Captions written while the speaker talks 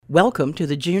Welcome to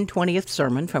the June 20th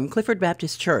sermon from Clifford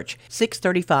Baptist Church,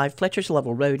 635 Fletcher's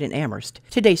Level Road in Amherst.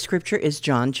 Today's scripture is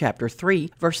John chapter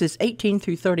 3, verses 18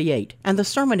 through 38, and the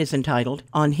sermon is entitled,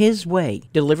 On His Way,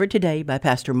 delivered today by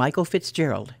Pastor Michael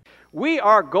Fitzgerald. We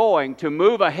are going to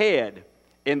move ahead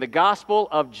in the Gospel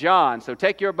of John. So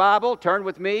take your Bible, turn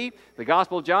with me, the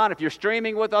Gospel of John. If you're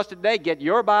streaming with us today, get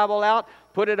your Bible out,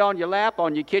 put it on your lap,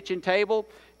 on your kitchen table,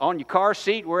 on your car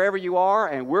seat, wherever you are,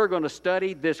 and we're going to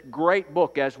study this great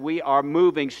book as we are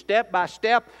moving step by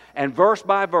step and verse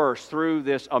by verse through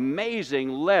this amazing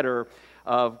letter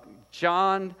of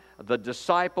John, the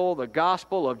disciple, the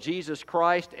gospel of Jesus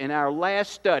Christ. In our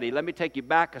last study, let me take you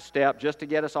back a step just to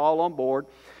get us all on board.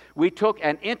 We took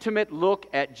an intimate look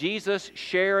at Jesus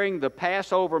sharing the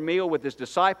Passover meal with his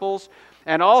disciples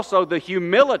and also the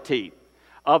humility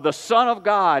of the Son of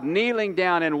God kneeling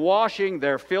down and washing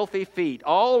their filthy feet.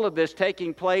 All of this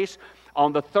taking place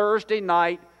on the Thursday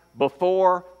night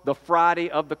before the Friday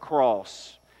of the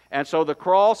cross. And so the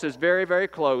cross is very, very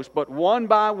close, but one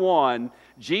by one,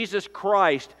 Jesus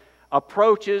Christ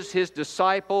approaches his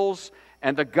disciples,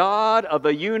 and the God of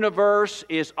the universe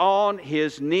is on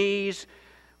his knees,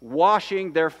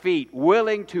 washing their feet,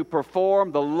 willing to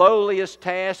perform the lowliest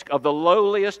task of the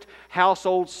lowliest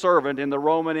household servant in the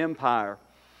Roman Empire.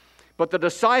 But the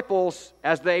disciples,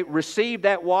 as they received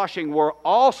that washing, were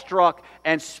awestruck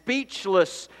and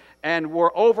speechless and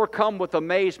were overcome with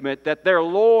amazement that their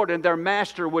Lord and their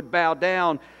Master would bow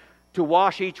down to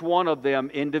wash each one of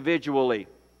them individually.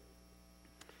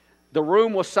 The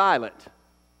room was silent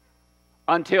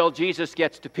until Jesus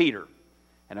gets to Peter.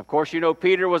 And of course, you know,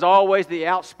 Peter was always the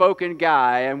outspoken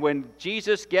guy. And when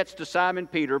Jesus gets to Simon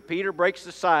Peter, Peter breaks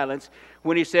the silence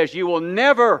when he says, "You will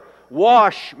never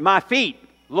wash my feet,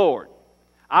 Lord.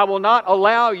 I will not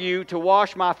allow you to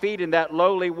wash my feet in that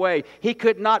lowly way." He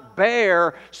could not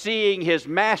bear seeing his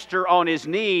master on his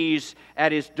knees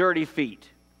at his dirty feet.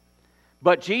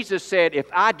 But Jesus said, "If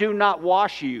I do not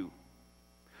wash you,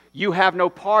 you have no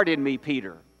part in me,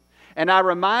 Peter." And I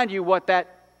remind you what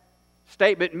that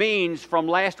statement means from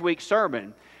last week's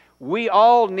sermon. We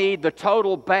all need the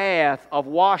total bath of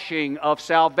washing, of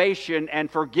salvation,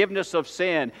 and forgiveness of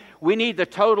sin. We need the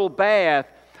total bath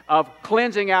of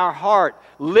cleansing our heart,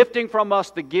 lifting from us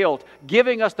the guilt,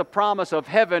 giving us the promise of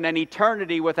heaven and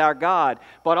eternity with our God.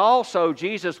 But also,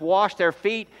 Jesus washed their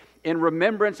feet in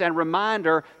remembrance and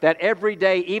reminder that every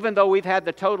day, even though we've had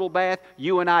the total bath,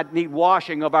 you and I need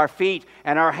washing of our feet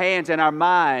and our hands and our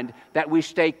mind, that we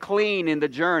stay clean in the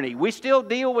journey. We still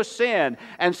deal with sin,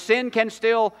 and sin can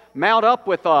still mount up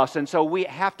with us, and so we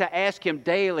have to ask Him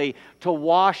daily to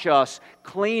wash us,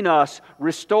 clean us,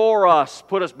 restore us,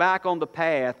 put us back on the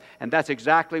path, and that's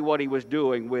exactly what He was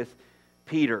doing with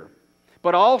Peter.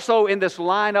 But also in this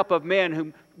lineup of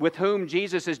men with whom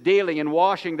Jesus is dealing and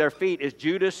washing their feet is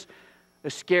Judas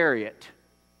Iscariot.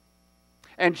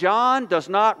 And John does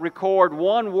not record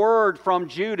one word from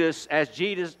Judas as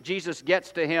Jesus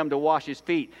gets to him to wash his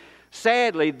feet.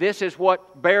 Sadly, this is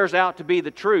what bears out to be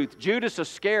the truth. Judas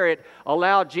Iscariot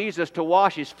allowed Jesus to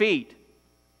wash his feet.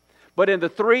 But in the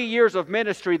 3 years of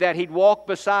ministry that he'd walked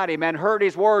beside him and heard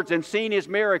his words and seen his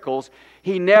miracles,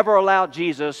 he never allowed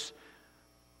Jesus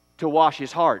to wash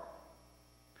his heart.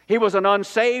 He was an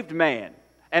unsaved man.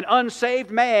 An unsaved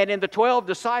man in the 12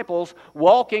 disciples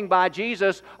walking by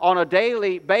Jesus on a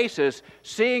daily basis,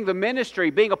 seeing the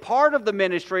ministry, being a part of the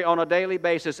ministry on a daily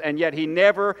basis, and yet he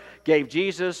never gave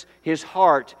Jesus his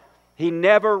heart. He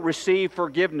never received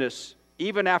forgiveness.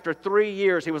 Even after 3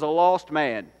 years, he was a lost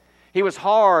man. He was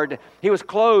hard. He was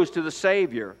closed to the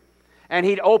Savior. And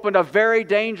he'd opened a very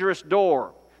dangerous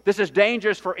door. This is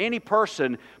dangerous for any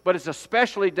person, but it's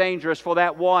especially dangerous for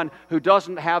that one who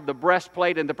doesn't have the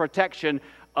breastplate and the protection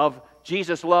of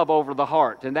Jesus' love over the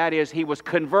heart. And that is, he was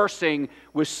conversing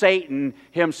with Satan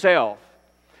himself.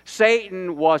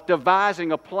 Satan was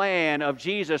devising a plan of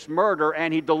Jesus' murder,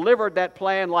 and he delivered that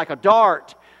plan like a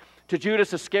dart to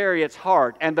Judas Iscariot's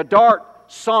heart. And the dart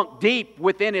sunk deep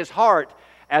within his heart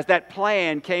as that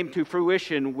plan came to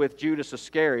fruition with Judas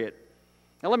Iscariot.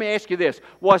 Now let me ask you this.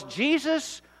 Was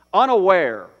Jesus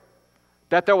unaware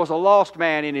that there was a lost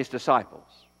man in his disciples?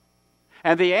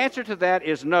 And the answer to that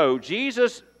is no.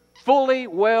 Jesus fully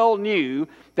well knew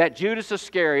that Judas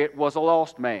Iscariot was a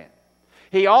lost man.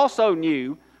 He also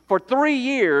knew for 3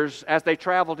 years as they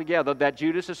traveled together that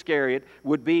Judas Iscariot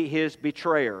would be his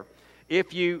betrayer.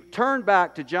 If you turn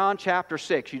back to John chapter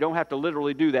 6, you don't have to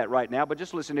literally do that right now, but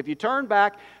just listen. If you turn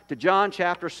back to John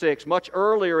chapter 6, much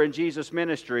earlier in Jesus'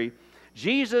 ministry,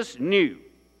 Jesus knew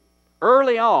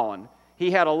early on he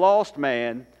had a lost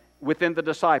man within the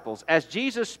disciples. As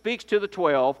Jesus speaks to the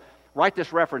 12, write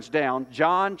this reference down,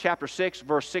 John chapter 6,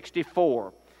 verse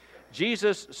 64.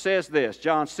 Jesus says this,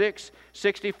 John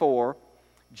 6:64.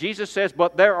 Jesus says,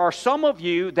 "But there are some of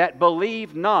you that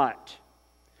believe not."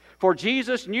 For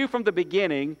Jesus knew from the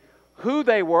beginning who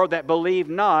they were that believed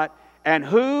not, and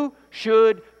who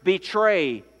should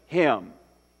betray him.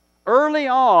 Early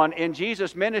on in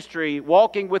Jesus' ministry,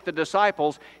 walking with the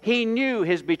disciples, he knew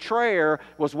his betrayer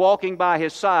was walking by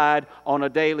his side on a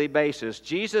daily basis.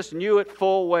 Jesus knew it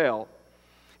full well.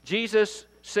 Jesus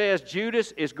says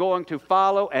Judas is going to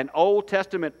follow an Old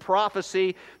Testament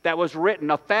prophecy that was written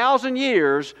 1,000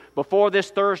 years before this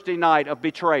Thursday night of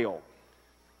betrayal.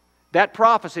 That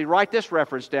prophecy, write this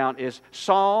reference down, is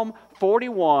Psalm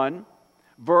 41,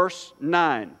 verse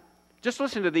 9. Just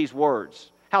listen to these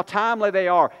words, how timely they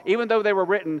are. Even though they were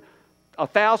written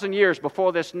 1,000 years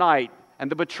before this night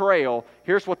and the betrayal,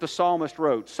 here's what the psalmist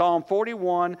wrote. Psalm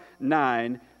 41,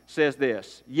 9 says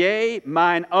this, "Yea,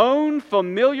 mine own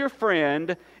familiar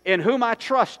friend, in whom I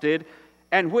trusted,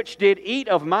 and which did eat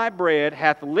of my bread,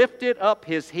 hath lifted up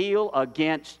his heel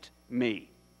against me."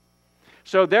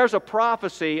 So there's a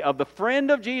prophecy of the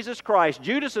friend of Jesus Christ,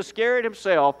 Judas Iscariot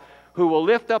himself, who will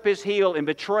lift up his heel in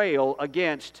betrayal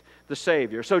against the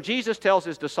Savior. So Jesus tells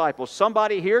his disciples,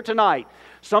 somebody here tonight,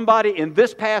 somebody in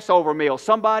this Passover meal,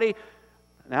 somebody,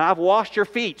 now I've washed your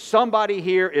feet, somebody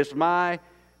here is my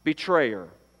betrayer.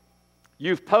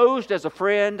 You've posed as a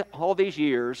friend all these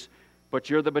years, but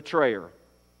you're the betrayer.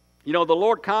 You know, the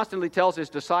Lord constantly tells his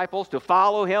disciples to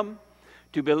follow him,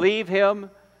 to believe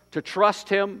him, to trust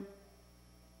him.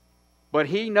 But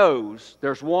he knows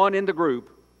there's one in the group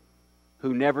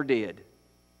who never did.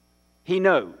 He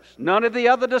knows. None of the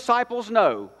other disciples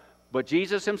know, but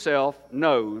Jesus himself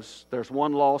knows there's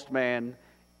one lost man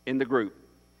in the group.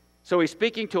 So he's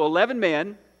speaking to 11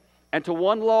 men and to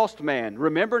one lost man.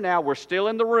 Remember now, we're still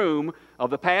in the room of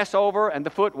the Passover and the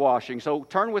foot washing. So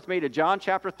turn with me to John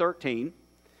chapter 13.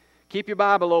 Keep your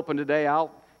Bible open today.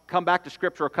 I'll come back to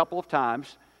Scripture a couple of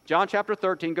times. John chapter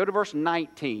 13, go to verse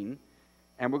 19.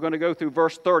 And we're going to go through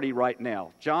verse 30 right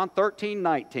now. John 13,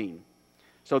 19.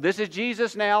 So this is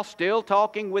Jesus now still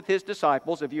talking with his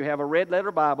disciples. If you have a red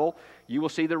letter Bible, you will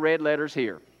see the red letters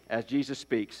here as Jesus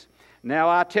speaks. "Now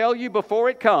I tell you before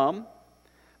it come,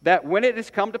 that when it is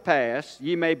come to pass,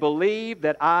 ye may believe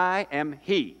that I am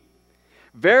he.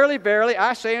 Verily, verily,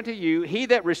 I say unto you, he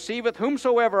that receiveth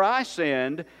whomsoever I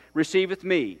send, receiveth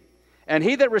me. And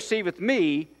he that receiveth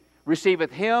me,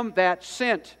 receiveth him that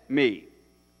sent me."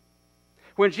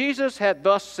 When Jesus had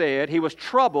thus said, he was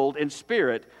troubled in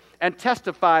spirit, and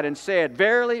testified and said,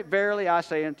 "Verily, verily, I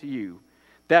say unto you,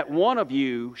 that one of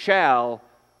you shall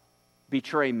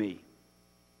betray me."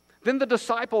 Then the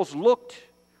disciples looked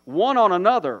one on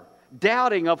another,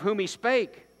 doubting of whom he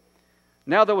spake.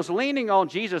 Now there was leaning on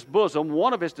Jesus' bosom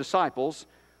one of his disciples,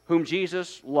 whom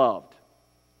Jesus loved.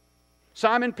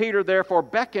 Simon Peter therefore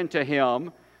beckoned to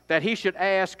him that he should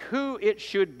ask who it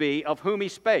should be of whom he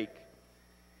spake.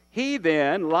 He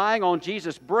then, lying on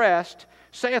Jesus' breast,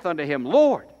 saith unto him,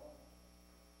 "Lord,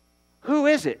 who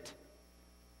is it?"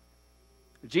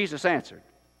 Jesus answered,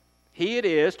 "He it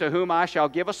is to whom I shall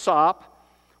give a sop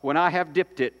when I have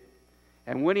dipped it."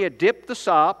 And when he had dipped the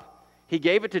sop, he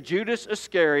gave it to Judas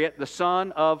Iscariot, the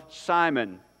son of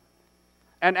Simon.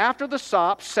 And after the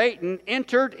sop, Satan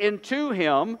entered into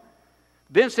him.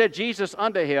 Then said Jesus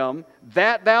unto him,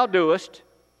 "That thou doest,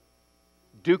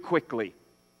 do quickly."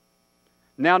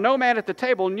 Now no man at the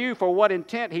table knew for what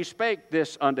intent he spake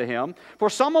this unto him. For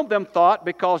some of them thought,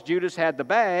 because Judas had the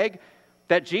bag,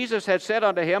 that Jesus had said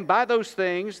unto him, "Buy those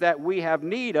things that we have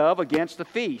need of against the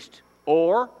feast,"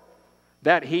 or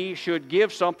that he should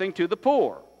give something to the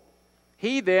poor.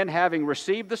 He then, having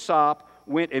received the sop,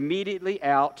 went immediately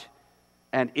out,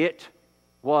 and it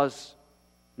was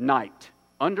night.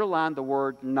 Underline the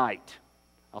word night.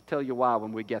 I'll tell you why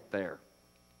when we get there.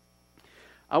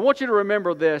 I want you to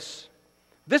remember this.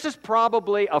 This is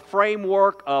probably a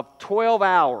framework of 12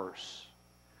 hours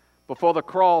before the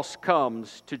cross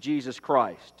comes to Jesus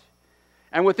Christ.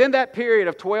 And within that period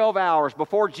of 12 hours,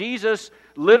 before Jesus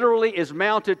literally is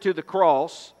mounted to the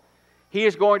cross, he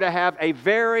is going to have a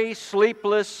very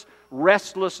sleepless,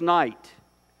 restless night.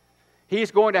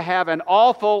 He's going to have an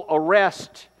awful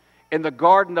arrest in the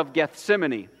Garden of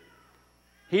Gethsemane.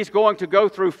 He's going to go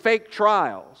through fake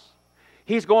trials.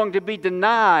 He's going to be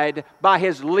denied by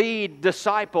his lead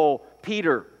disciple,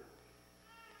 Peter.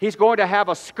 He's going to have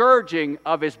a scourging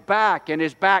of his back and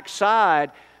his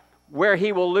backside, where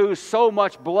he will lose so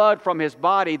much blood from his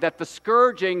body that the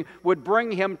scourging would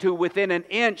bring him to within an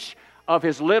inch of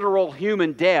his literal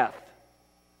human death.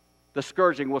 The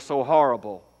scourging was so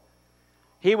horrible.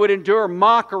 He would endure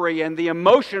mockery and the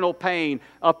emotional pain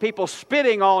of people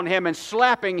spitting on him and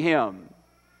slapping him.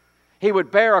 He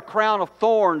would bear a crown of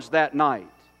thorns that night.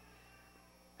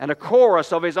 And a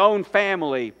chorus of his own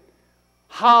family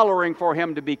hollering for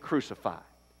him to be crucified.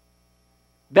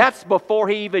 That's before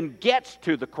he even gets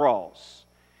to the cross.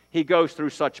 He goes through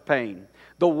such pain.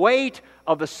 The weight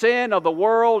of the sin of the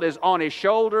world is on his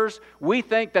shoulders. We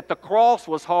think that the cross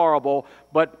was horrible,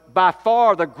 but by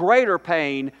far the greater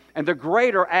pain and the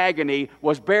greater agony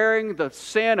was bearing the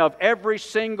sin of every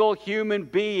single human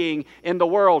being in the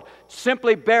world.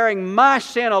 Simply bearing my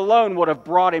sin alone would have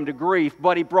brought him to grief,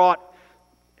 but he brought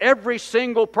every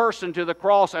single person to the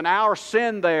cross and our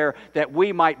sin there that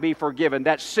we might be forgiven.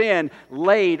 That sin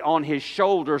laid on his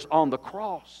shoulders on the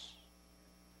cross.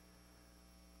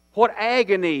 What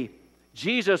agony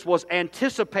Jesus was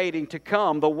anticipating to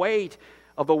come, the weight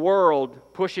of the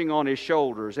world pushing on his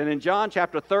shoulders. And in John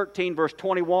chapter 13, verse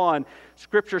 21,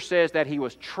 Scripture says that he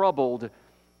was troubled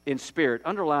in spirit.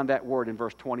 Underline that word in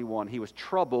verse 21. He was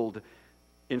troubled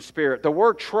in spirit. The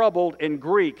word troubled in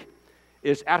Greek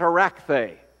is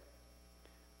atarakthe.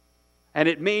 And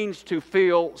it means to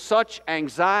feel such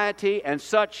anxiety and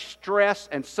such stress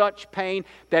and such pain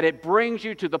that it brings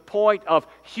you to the point of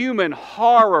human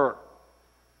horror,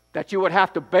 that you would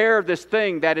have to bear this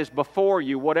thing that is before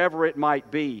you, whatever it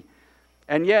might be.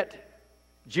 And yet,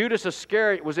 Judas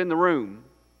Iscariot was in the room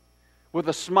with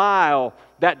a smile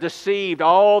that deceived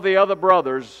all the other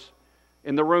brothers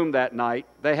in the room that night.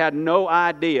 They had no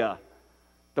idea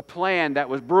the plan that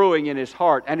was brewing in his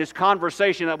heart and his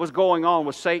conversation that was going on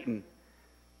with Satan.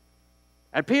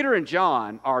 And Peter and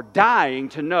John are dying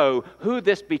to know who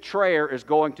this betrayer is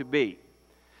going to be.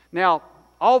 Now,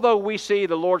 although we see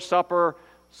the Lord's Supper,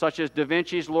 such as Da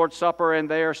Vinci's Lord's Supper, and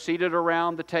they are seated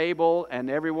around the table and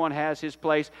everyone has his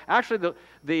place. Actually,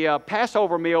 the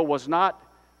Passover meal was not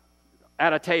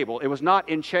at a table. It was not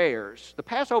in chairs. The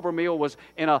Passover meal was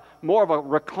in a more of a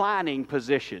reclining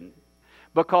position,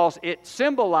 because it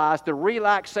symbolized the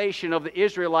relaxation of the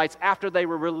Israelites after they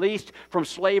were released from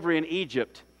slavery in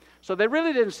Egypt. So they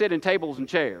really didn't sit in tables and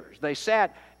chairs. They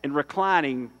sat in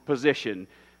reclining position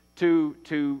to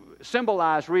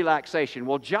symbolize relaxation.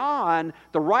 Well, John,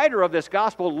 the writer of this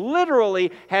gospel,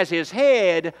 literally has his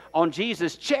head on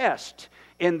Jesus' chest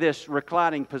in this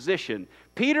reclining position.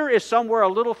 Peter is somewhere a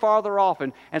little farther off,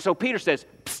 and so Peter says,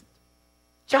 "Psst,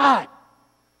 John,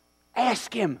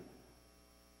 ask him,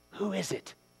 who is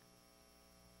it?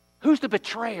 Who's the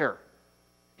betrayer?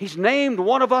 He's named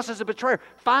one of us as a betrayer.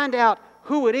 Find out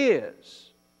who it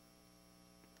is."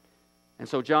 And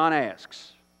so John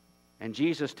asks, and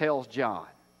Jesus tells John,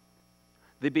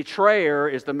 "The betrayer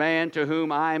is the man to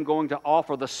whom I am going to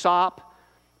offer the sop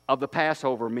of the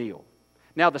Passover meal."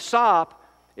 Now, the sop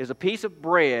is a piece of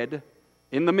bread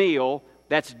in the meal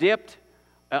that's dipped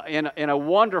in a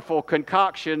wonderful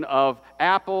concoction of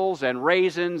apples and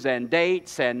raisins and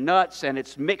dates and nuts, and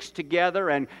it's mixed together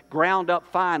and ground up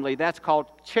finely. That's called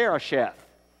cheresheth.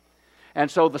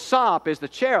 And so the sop is the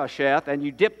cheresheth, and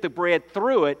you dip the bread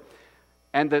through it,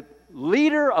 and the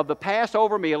leader of the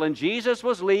Passover meal, and Jesus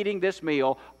was leading this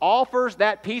meal, offers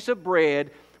that piece of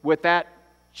bread with that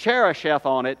cheresheth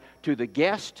on it to the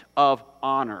guest of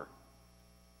honor.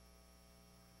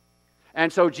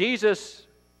 And so Jesus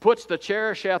puts the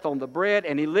cheresheth on the bread,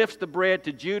 and he lifts the bread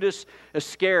to Judas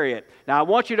Iscariot. Now, I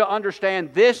want you to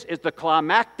understand, this is the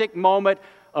climactic moment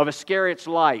of Iscariot's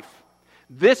life.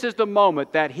 This is the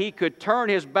moment that he could turn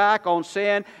his back on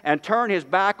sin and turn his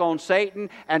back on Satan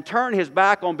and turn his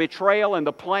back on betrayal and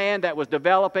the plan that was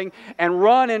developing and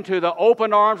run into the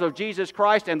open arms of Jesus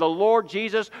Christ, and the Lord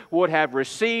Jesus would have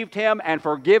received him and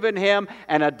forgiven him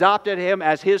and adopted him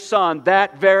as his son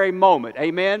that very moment.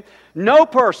 Amen? No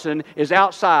person is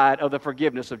outside of the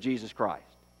forgiveness of Jesus Christ.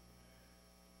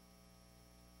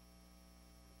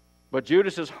 But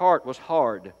Judas's heart was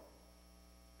hard,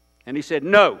 and he said,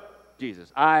 "No,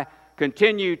 Jesus, I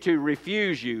continue to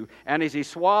refuse you." And as he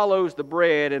swallows the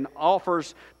bread and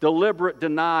offers deliberate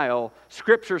denial,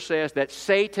 Scripture says that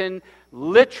Satan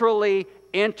literally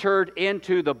entered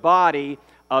into the body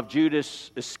of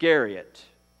Judas Iscariot.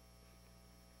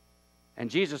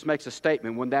 And Jesus makes a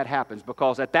statement when that happens,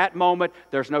 because at that moment,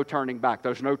 there's no turning back.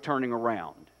 There's no turning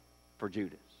around for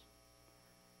Judas.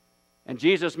 And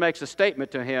Jesus makes a statement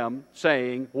to him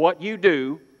saying, "What you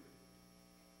do,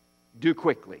 do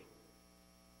quickly."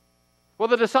 Well,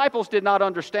 the disciples did not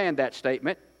understand that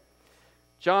statement.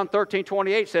 John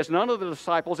 13:28 says none of the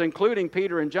disciples, including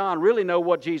Peter and John, really know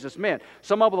what Jesus meant.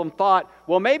 Some of them thought,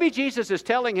 well, maybe Jesus is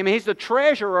telling him he's the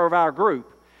treasurer of our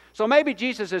group. So maybe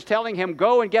Jesus is telling him,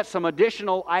 go and get some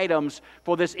additional items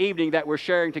for this evening that we're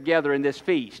sharing together in this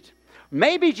feast.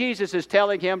 Maybe Jesus is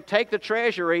telling him, take the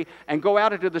treasury and go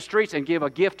out into the streets and give a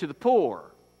gift to the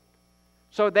poor.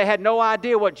 So they had no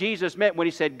idea what Jesus meant when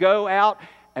he said, go out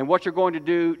and what you're going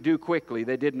to do quickly.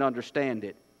 They didn't understand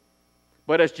it.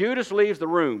 But as Judas leaves the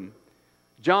room,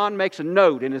 John makes a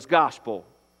note in his gospel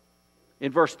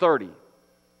in verse 30.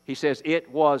 He says,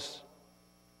 it was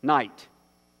night.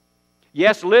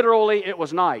 Yes, literally it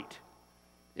was night.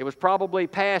 It was probably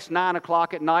past 9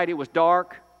 o'clock at night. It was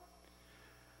dark.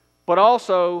 But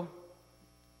also,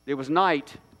 it was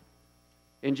night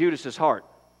in Judas's heart.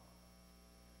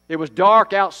 It was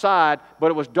dark outside,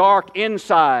 but it was dark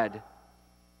inside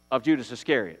of Judas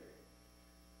Iscariot.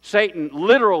 Satan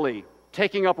literally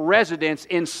taking up residence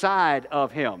inside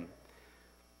of him.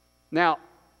 Now,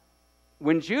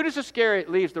 when Judas Iscariot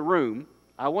leaves the room,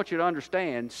 I want you to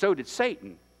understand, so did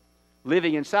Satan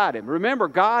living inside him. Remember,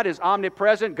 God is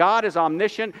omnipresent, God is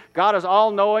omniscient, God is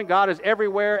all-knowing, God is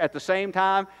everywhere at the same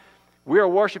time. We are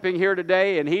worshiping here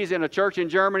today, and he's in a church in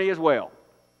Germany as well.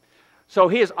 So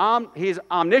he's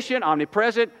omniscient,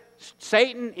 omnipresent.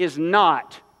 Satan is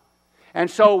not. And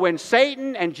so when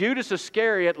Satan and Judas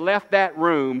Iscariot left that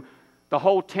room, the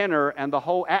whole tenor and the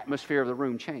whole atmosphere of the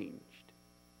room changed.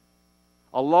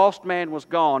 A lost man was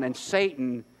gone, and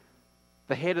Satan,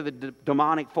 the head of the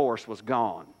demonic force, was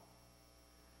gone.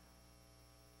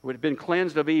 It had been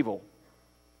cleansed of evil.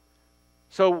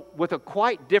 So with a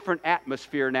quite different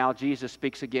atmosphere now, Jesus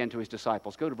speaks again to his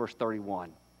disciples. Go to verse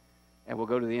 31, and we'll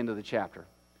go to the end of the chapter.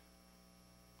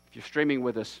 If you're streaming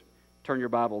with us, turn your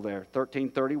Bible there,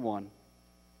 13:31.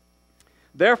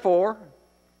 Therefore,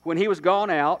 when he was gone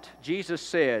out, Jesus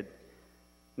said,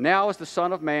 now is the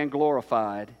Son of Man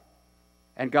glorified,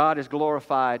 and God is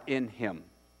glorified in him.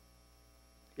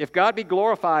 If God be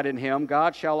glorified in him,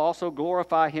 God shall also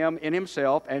glorify him in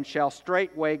himself, and shall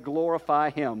straightway glorify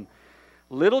him.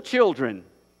 Little children,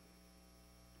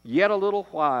 yet a little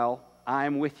while I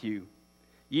am with you.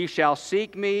 Ye shall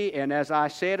seek me, and as I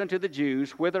said unto the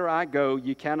Jews, whither I go,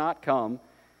 ye cannot come.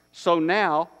 So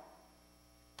now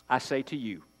I say to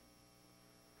you,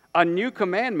 a new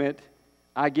commandment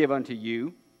I give unto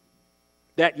you,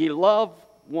 that ye love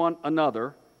one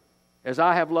another, as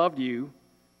I have loved you,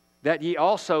 that ye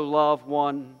also love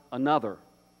one another.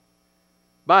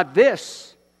 By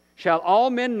this shall all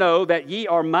men know that ye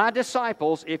are my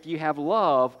disciples, if ye have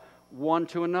love one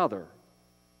to another.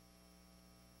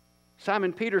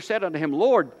 Simon Peter said unto him,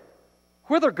 Lord,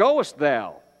 whither goest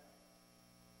thou?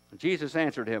 And Jesus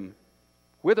answered him,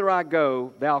 whither I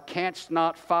go, thou canst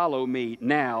not follow me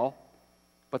now,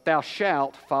 but thou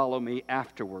shalt follow me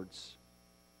afterwards.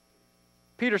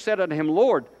 Peter said unto him,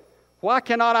 Lord, why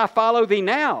cannot I follow thee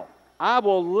now? I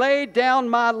will lay down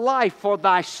my life for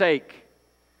thy sake.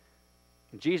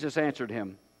 And Jesus answered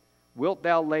him, wilt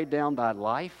thou lay down thy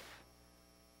life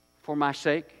for my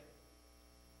sake?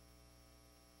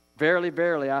 Verily,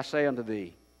 verily, I say unto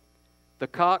thee, the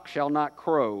cock shall not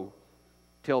crow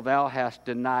till thou hast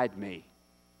denied me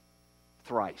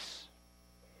thrice.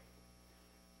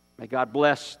 May God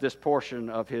bless this portion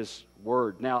of his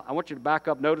word. Now, I want you to back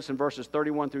up. Notice in verses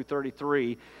 31 through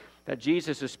 33 that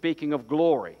Jesus is speaking of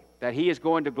glory, that he is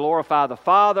going to glorify the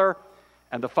Father,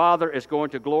 and the Father is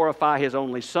going to glorify his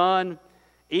only Son,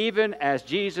 even as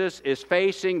Jesus is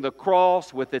facing the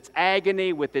cross with its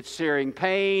agony, with its searing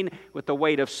pain, with the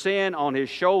weight of sin on his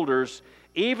shoulders.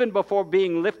 Even before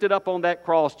being lifted up on that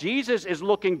cross, Jesus is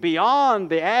looking beyond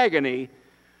the agony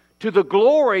to the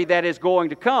glory that is going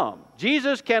to come.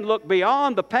 Jesus can look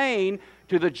beyond the pain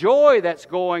to the joy that's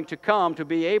going to come, to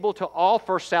be able to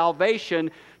offer salvation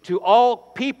to all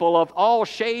people of all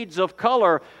shades of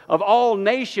color, of all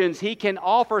nations. He can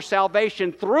offer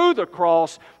salvation through the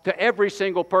cross to every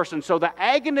single person. So the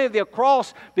agony of the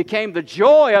cross became the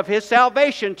joy of his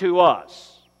salvation to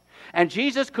us. And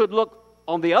Jesus could look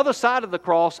on the other side of the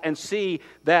cross and see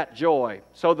that joy.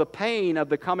 So the pain of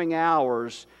the coming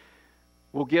hours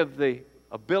will give the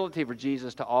ability for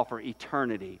Jesus to offer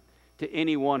eternity to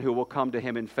anyone who will come to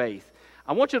him in faith.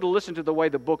 I want you to listen to the way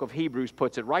the book of Hebrews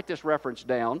puts it. Write this reference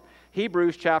down.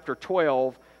 Hebrews chapter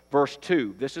 12, verse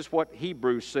 2. This is what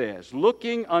Hebrews says.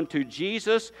 Looking unto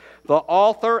Jesus, the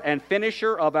author and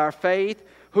finisher of our faith,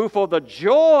 who for the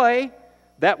joy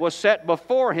that was set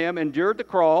before him endured the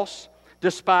cross,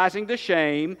 despising the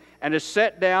shame, and is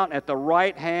set down at the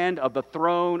right hand of the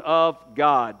throne of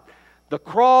God. The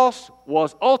cross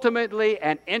was ultimately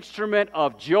an instrument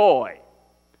of joy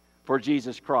for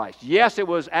Jesus Christ. Yes, it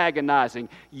was agonizing.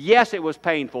 Yes, it was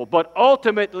painful. But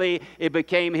ultimately, it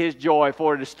became his joy.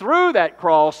 For it is through that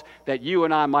cross that you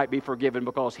and I might be forgiven,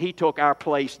 because he took our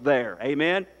place there.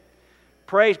 Amen?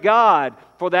 Praise God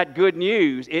for that good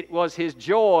news. It was his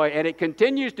joy, and it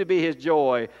continues to be his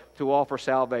joy to offer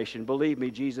salvation. Believe me,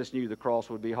 Jesus knew the cross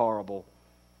would be horrible.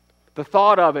 The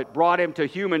thought of it brought him to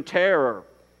human terror.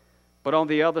 But on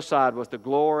the other side was the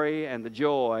glory and the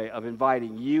joy of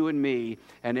inviting you and me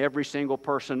and every single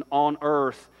person on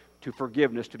earth to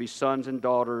forgiveness, to be sons and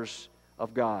daughters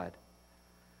of God.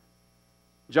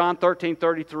 John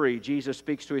 13:33, Jesus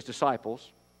speaks to his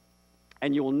disciples,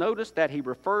 and you'll notice that he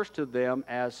refers to them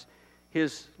as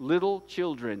his little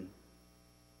children,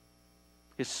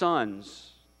 his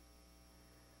sons.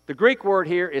 The Greek word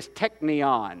here is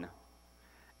teknion,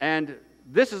 and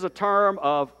this is a term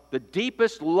of the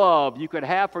deepest love you could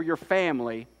have for your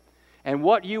family and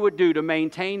what you would do to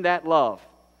maintain that love.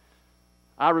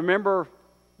 I remember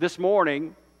this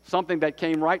morning something that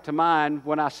came right to mind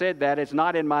when I said that. It's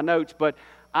not in my notes, but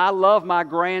I love my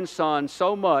grandsons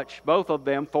so much, both of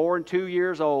them, 4 and 2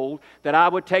 years old, that I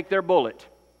would take their bullet.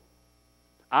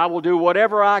 I will do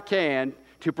whatever I can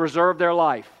to preserve their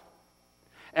life.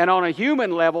 And on a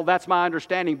human level, that's my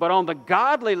understanding. But on the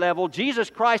godly level, Jesus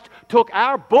Christ took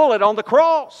our bullet on the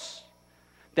cross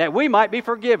that we might be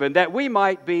forgiven, that we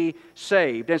might be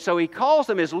saved. And so he calls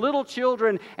them his little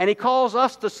children, and he calls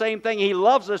us the same thing. He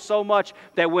loves us so much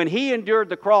that when he endured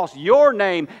the cross, your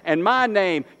name and my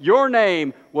name, your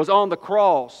name was on the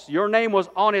cross. Your name was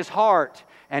on his heart,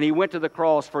 and he went to the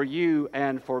cross for you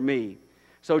and for me.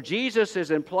 So Jesus is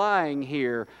implying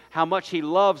here how much he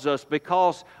loves us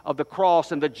because of the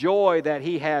cross and the joy that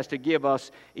he has to give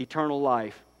us eternal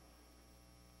life.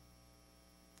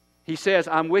 He says,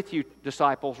 I'm with you,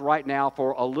 disciples, right now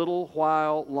for a little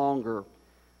while longer.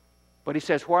 But he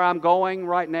says, where I'm going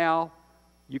right now,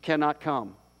 you cannot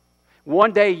come.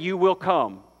 One day you will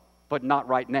come, but not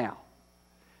right now.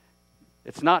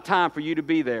 It's not time for you to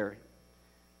be there.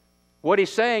 What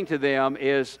he's saying to them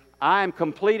is, I am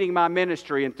completing my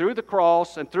ministry, and through the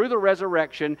cross and through the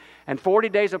resurrection and 40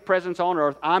 days of presence on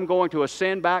earth, I'm going to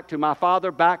ascend back to my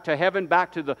Father, back to heaven,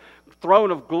 back to the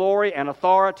throne of glory and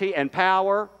authority and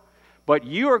power. But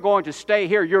you are going to stay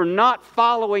here. You're not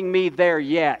following me there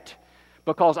yet,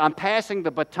 because I'm passing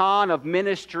the baton of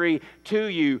ministry to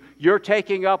you. You're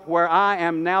taking up where I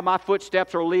am now. My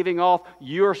footsteps are leaving off.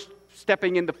 You're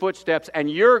stepping in the footsteps, and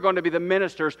you're going to be the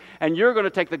ministers, and you're going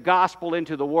to take the gospel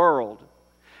into the world.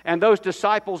 And those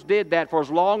disciples did that for as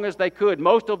long as they could.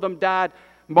 Most of them died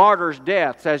martyrs'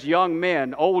 deaths as young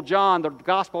men. Old John, the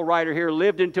gospel writer here,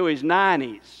 lived into his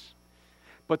 90s.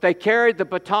 But they carried the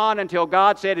baton until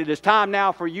God said, it is time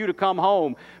now for you to come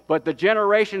home. But the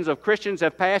generations of Christians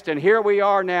have passed, and here we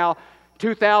are now,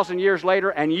 2,000 years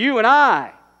later, and you and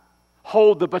I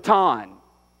hold the baton.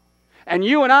 And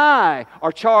you and I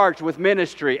are charged with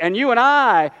ministry. And you and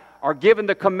I are given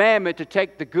the commandment to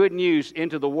take the good news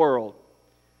into the world.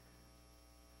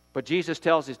 But Jesus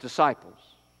tells his disciples,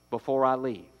 before I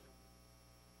leave,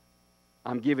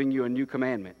 I'm giving you a new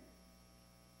commandment.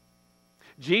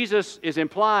 Jesus is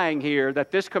implying here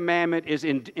that this commandment is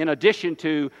in addition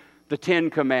to the 10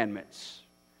 commandments.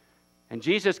 And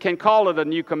Jesus can call it a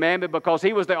new commandment because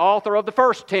he was the author of the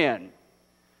first 10.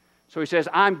 So he says,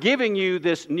 I'm giving you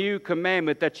this new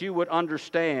commandment that you would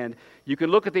understand. You can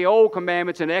look at the old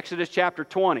commandments in Exodus chapter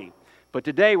 20. But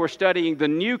today we're studying the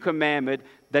new commandment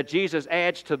that Jesus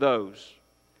adds to those.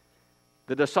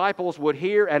 The disciples would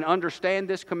hear and understand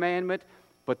this commandment,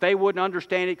 but they wouldn't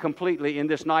understand it completely in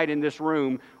this night in this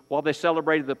room while they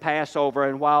celebrated the Passover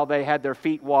and while they had their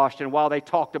feet washed and while they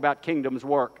talked about kingdom's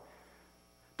work.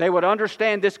 They would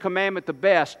understand this commandment the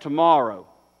best tomorrow,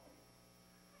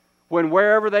 when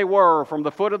wherever they were, from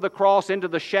the foot of the cross into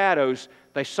the shadows,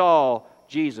 they saw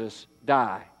Jesus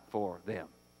die for them.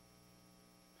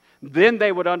 Then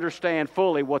they would understand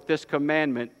fully what this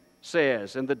commandment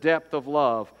says and the depth of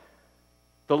love.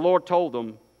 The Lord told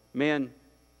them, men,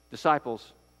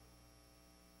 disciples,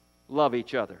 love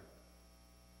each other.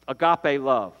 Agape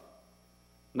love.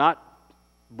 Not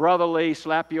brotherly,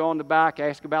 slap you on the back,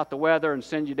 ask about the weather, and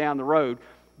send you down the road.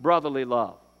 Brotherly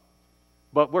love.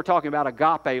 But we're talking about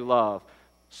agape love,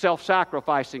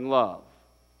 self-sacrificing love.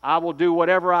 I will do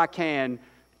whatever I can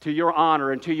to your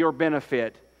honor and to your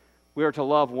benefit. We are to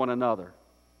love one another.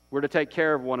 We're to take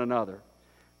care of one another.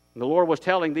 And the Lord was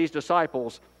telling these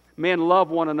disciples, men, love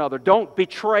one another. Don't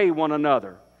betray one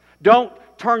another. Don't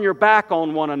turn your back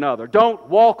on one another. Don't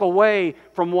walk away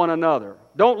from one another.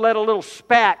 Don't let a little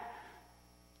spat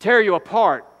tear you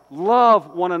apart.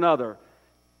 Love one another.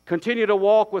 Continue to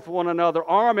walk with one another,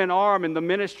 arm in arm in the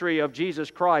ministry of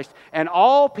Jesus Christ. And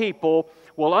all people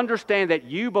will understand that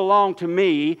you belong to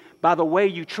me by the way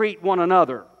you treat one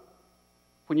another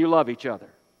when you love each other.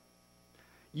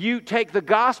 You take the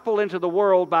gospel into the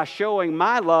world by showing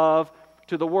my love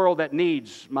to the world that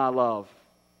needs my love.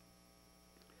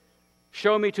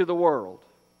 Show me to the world.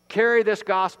 Carry this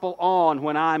gospel on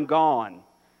when I'm gone.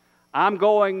 I'm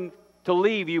going to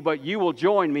leave you, but you will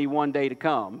join me one day to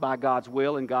come by God's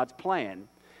will and God's plan.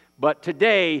 But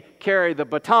today, carry the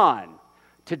baton.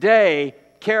 Today,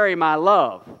 carry my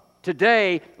love.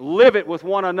 Today, live it with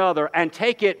one another and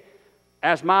take it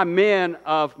as my men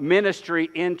of ministry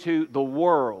into the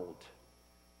world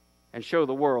and show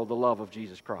the world the love of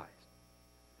Jesus Christ.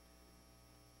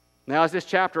 Now, as this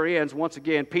chapter ends, once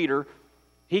again, Peter,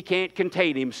 he can't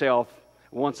contain himself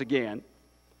once again.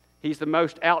 He's the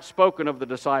most outspoken of the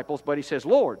disciples, but he says,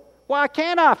 Lord, why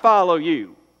can't I follow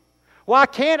you? Why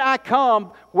can't I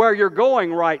come where you're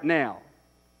going right now?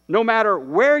 No matter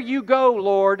where you go,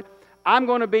 Lord, I'm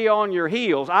going to be on your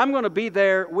heels. I'm going to be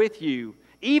there with you.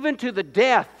 Even to the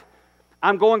death,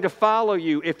 I'm going to follow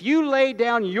you. If you lay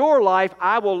down your life,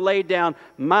 I will lay down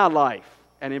my life.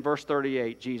 And in verse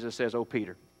 38, Jesus says, Oh,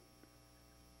 Peter,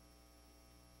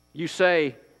 you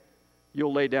say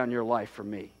you'll lay down your life for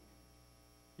me.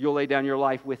 You'll lay down your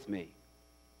life with me.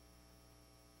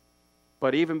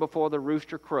 But even before the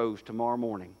rooster crows tomorrow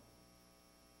morning,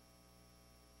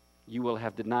 you will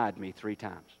have denied me 3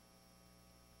 times.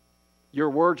 Your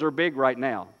words are big right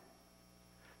now.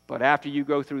 But after you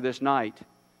go through this night,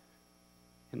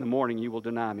 in the morning you will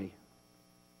deny me.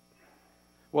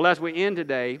 Well, as we end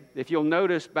today, if you'll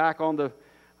notice back on the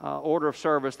order of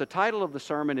service, the title of the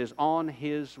sermon is On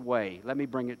His Way. Let me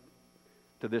bring it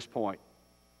to this point.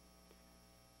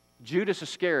 Judas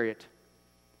Iscariot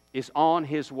is on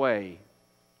his way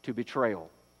to betrayal.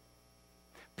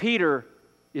 Peter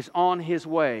is on his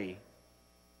way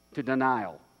to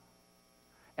denial.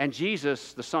 And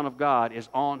Jesus, the Son of God, is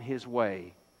on his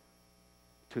way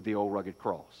to the old rugged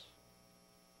cross.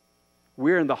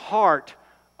 We're in the heart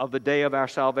of the day of our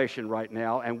salvation right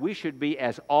now, and we should be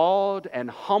as awed and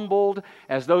humbled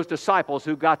as those disciples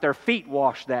who got their feet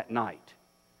washed that night.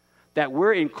 That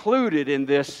we're included in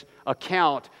this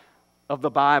account of the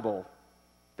Bible.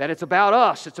 That it's about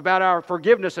us. It's about our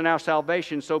forgiveness and our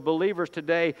salvation. So believers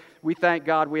today, we thank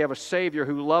God we have a Savior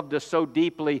who loved us so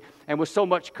deeply and with so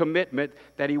much commitment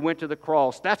that He went to the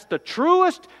cross. That's the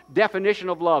truest definition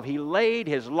of love. He laid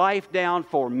His life down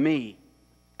for me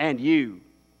and you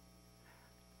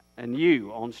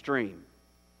on stream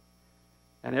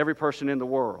and every person in the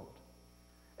world.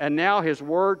 And now His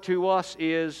word to us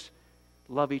is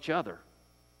love each other.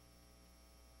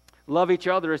 Love each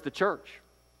other as the church.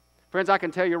 Friends, I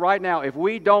can tell you right now, if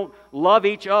we don't love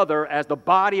each other as the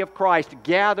body of Christ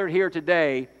gathered here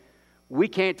today, we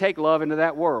can't take love into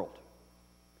that world.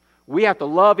 We have to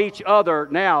love each other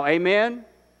now, amen?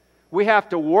 We have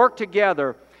to work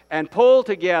together and pull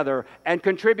together and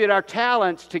contribute our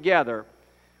talents together.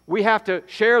 We have to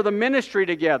share the ministry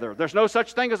together. There's no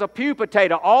such thing as a pew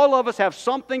potato. All of us have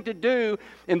something to do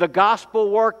in the gospel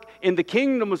work, in the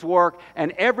kingdom's work,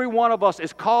 and every one of us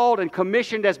is called and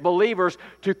commissioned as believers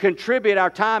to contribute our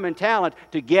time and talent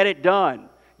to get it done.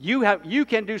 You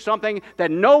can do something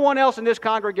that no one else in this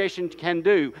congregation can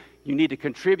do. You need to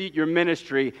contribute your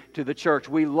ministry to the church.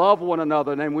 We love one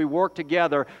another and we work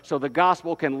together so the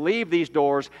gospel can leave these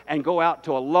doors and go out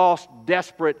to a lost,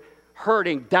 desperate,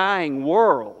 hurting, dying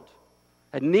world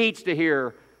that needs to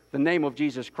hear the name of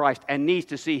Jesus Christ and needs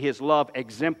to see His love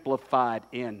exemplified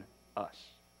in us.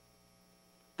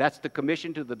 That's the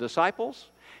commission to the disciples,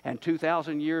 and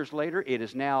 2,000 years later, it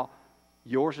is now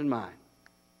yours and mine.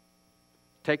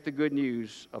 Take the good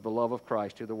news of the love of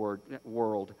Christ to the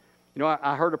world. You know,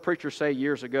 I heard a preacher say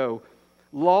years ago,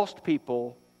 lost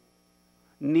people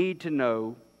need to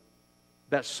know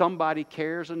that somebody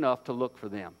cares enough to look for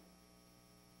them.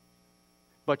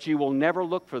 But you will never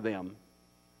look for them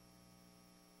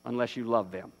unless you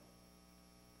love them.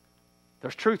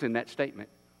 There's truth in that statement.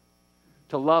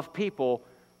 To love people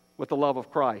with the love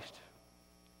of Christ.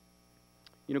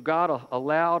 You know, God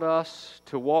allowed us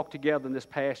to walk together in this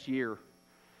past year.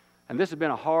 And this has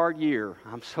been a hard year.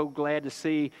 I'm so glad to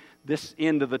see this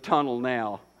end of the tunnel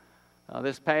now.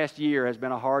 This past year has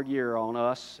been a hard year on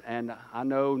us. And I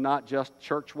know not just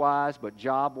church-wise, but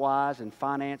job-wise and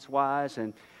finance-wise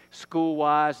and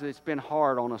school-wise, it's been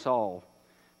hard on us all.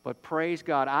 But praise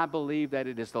God, I believe that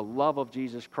it is the love of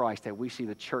Jesus Christ that we see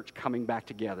the church coming back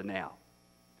together now.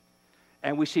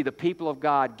 And we see the people of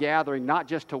God gathering not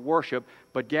just to worship,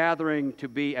 but gathering to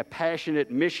be a passionate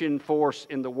mission force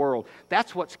in the world.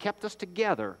 That's what's kept us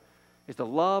together, is the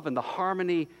love and the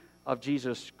harmony of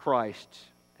Jesus Christ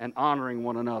and honoring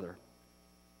one another.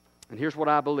 And here's what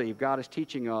I believe. God is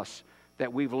teaching us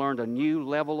that we've learned a new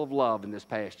level of love in this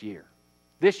past year.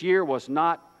 This year was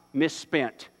not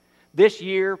misspent. This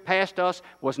year past us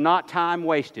was not time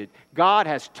wasted. God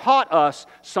has taught us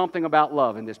something about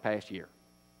love in this past year.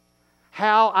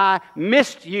 How I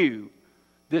missed you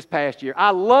this past year. I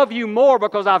love you more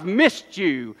because I've missed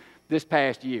you this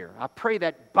past year. I pray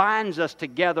that binds us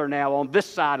together now on this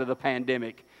side of the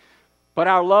pandemic. But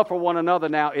our love for one another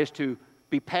now is to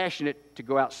be passionate to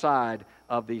go outside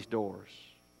of these doors,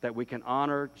 that we can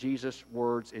honor Jesus'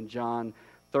 words in John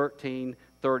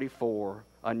 13:34,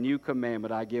 a new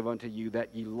commandment I give unto you,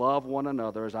 that ye love one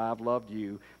another as I have loved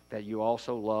you, that you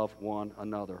also love one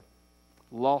another.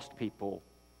 Lost people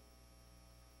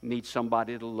need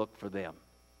somebody to look for them.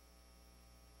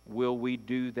 Will we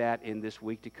do that in this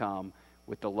week to come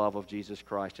with the love of Jesus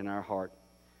Christ in our heart?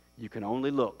 You can only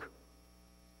look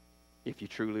if you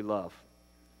truly love.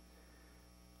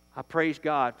 I praise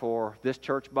God for this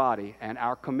church body and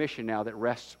our commission now that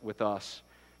rests with us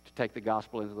to take the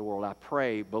gospel into the world. I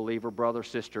pray, believer, brother,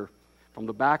 sister, from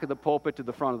the back of the pulpit to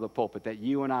the front of the pulpit, that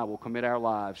you and I will commit our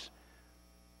lives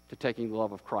to taking the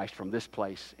love of Christ from this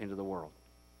place into the world.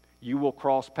 You will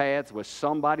cross paths with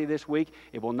somebody this week.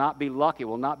 It will not be luck. It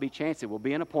will not be chance. It will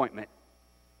be an appointment.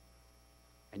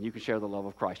 And you can share the love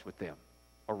of Christ with them,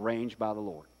 arranged by the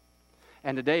Lord.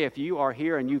 And today, if you are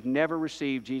here and you've never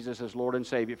received Jesus as Lord and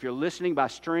Savior, if you're listening by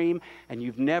stream and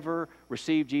you've never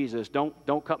received Jesus,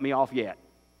 don't cut me off yet.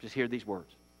 Just hear these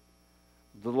words.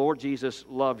 The Lord Jesus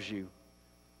loves you.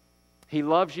 He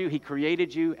loves you. He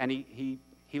created you, and He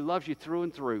loves you through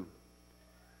and through.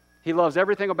 He loves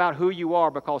everything about who you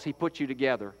are because He put you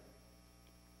together.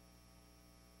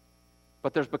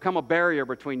 But there's become a barrier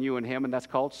between you and Him, and that's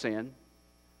called sin.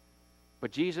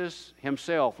 But Jesus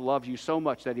Himself loves you so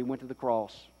much that He went to the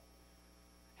cross.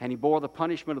 And He bore the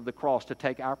punishment of the cross to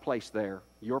take our place there,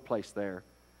 your place there,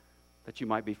 that you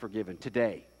might be forgiven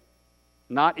today.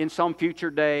 Not in some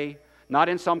future day, not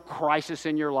in some crisis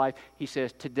in your life. He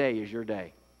says, today is your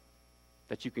day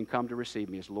that you can come to receive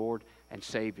me as Lord and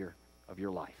Savior of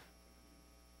your life.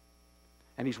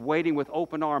 And He's waiting with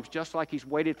open arms, just like He's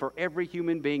waited for every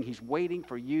human being. He's waiting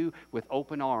for you with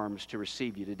open arms to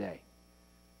receive you today,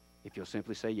 if you'll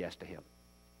simply say yes to Him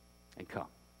and come.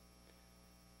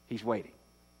 He's waiting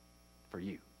for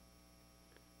you.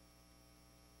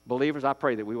 Believers, I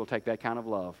pray that we will take that kind of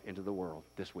love into the world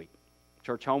this week.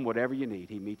 Church home, whatever you need,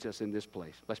 He meets us in this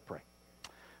place. Let's pray.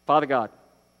 Father God,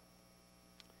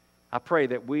 I pray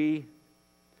that we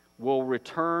will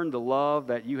return the love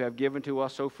that You have given to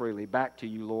us so freely back to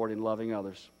You, Lord, in loving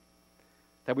others.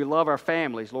 That we love our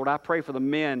families. Lord, I pray for the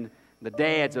men, the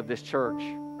dads of this church,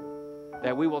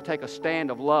 that we will take a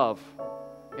stand of love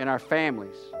in our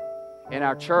families, in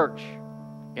our church,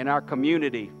 in our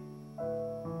community.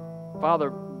 Father,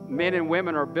 men and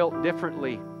women are built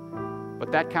differently,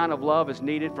 but that kind of love is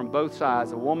needed from both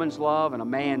sides, a woman's love and a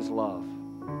man's love.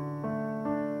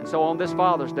 And so on this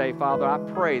Father's Day, Father, I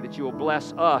pray that You will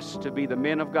bless us to be the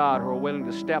men of God who are willing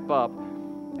to step up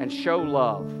and show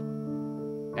love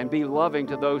and be loving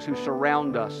to those who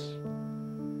surround us,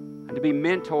 and to be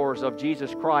mentors of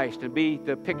Jesus Christ and be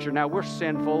the picture. Now, we're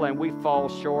sinful and we fall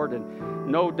short, and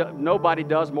nobody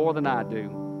does more than I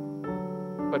do.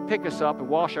 But pick us up and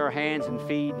wash our hands and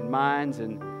feet and minds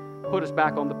and put us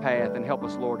back on the path, and help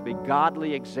us, Lord, to be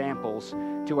godly examples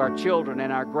to our children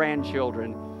and our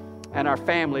grandchildren and our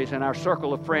families and our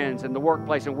circle of friends and the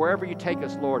workplace, and wherever You take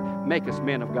us, Lord, make us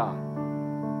men of God.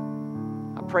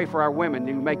 I pray for our women,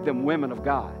 You make them women of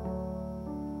God.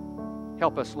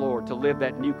 Help us, Lord, to live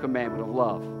that new commandment of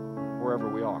love wherever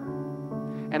we are.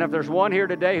 And if there's one here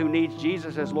today who needs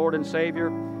Jesus as Lord and Savior,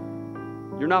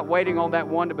 you're not waiting on that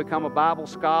one to become a Bible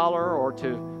scholar or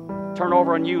to turn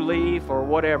over a new leaf or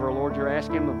whatever. Lord, you're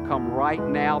asking them to come right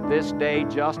now, this day,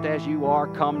 just as you are.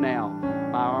 Come now.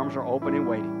 My arms are open and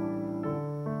waiting.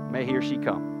 May he or she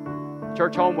come.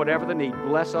 Church home, whatever the need,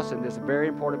 bless us in this very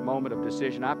important moment of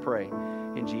decision, I pray,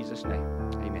 in Jesus' name.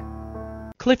 Amen.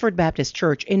 Clifford Baptist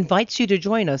Church invites you to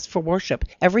join us for worship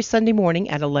every Sunday morning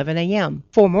at 11 a.m.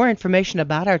 For more information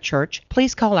about our church,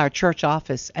 please call our church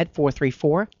office at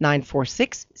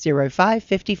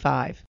 434-946-0555.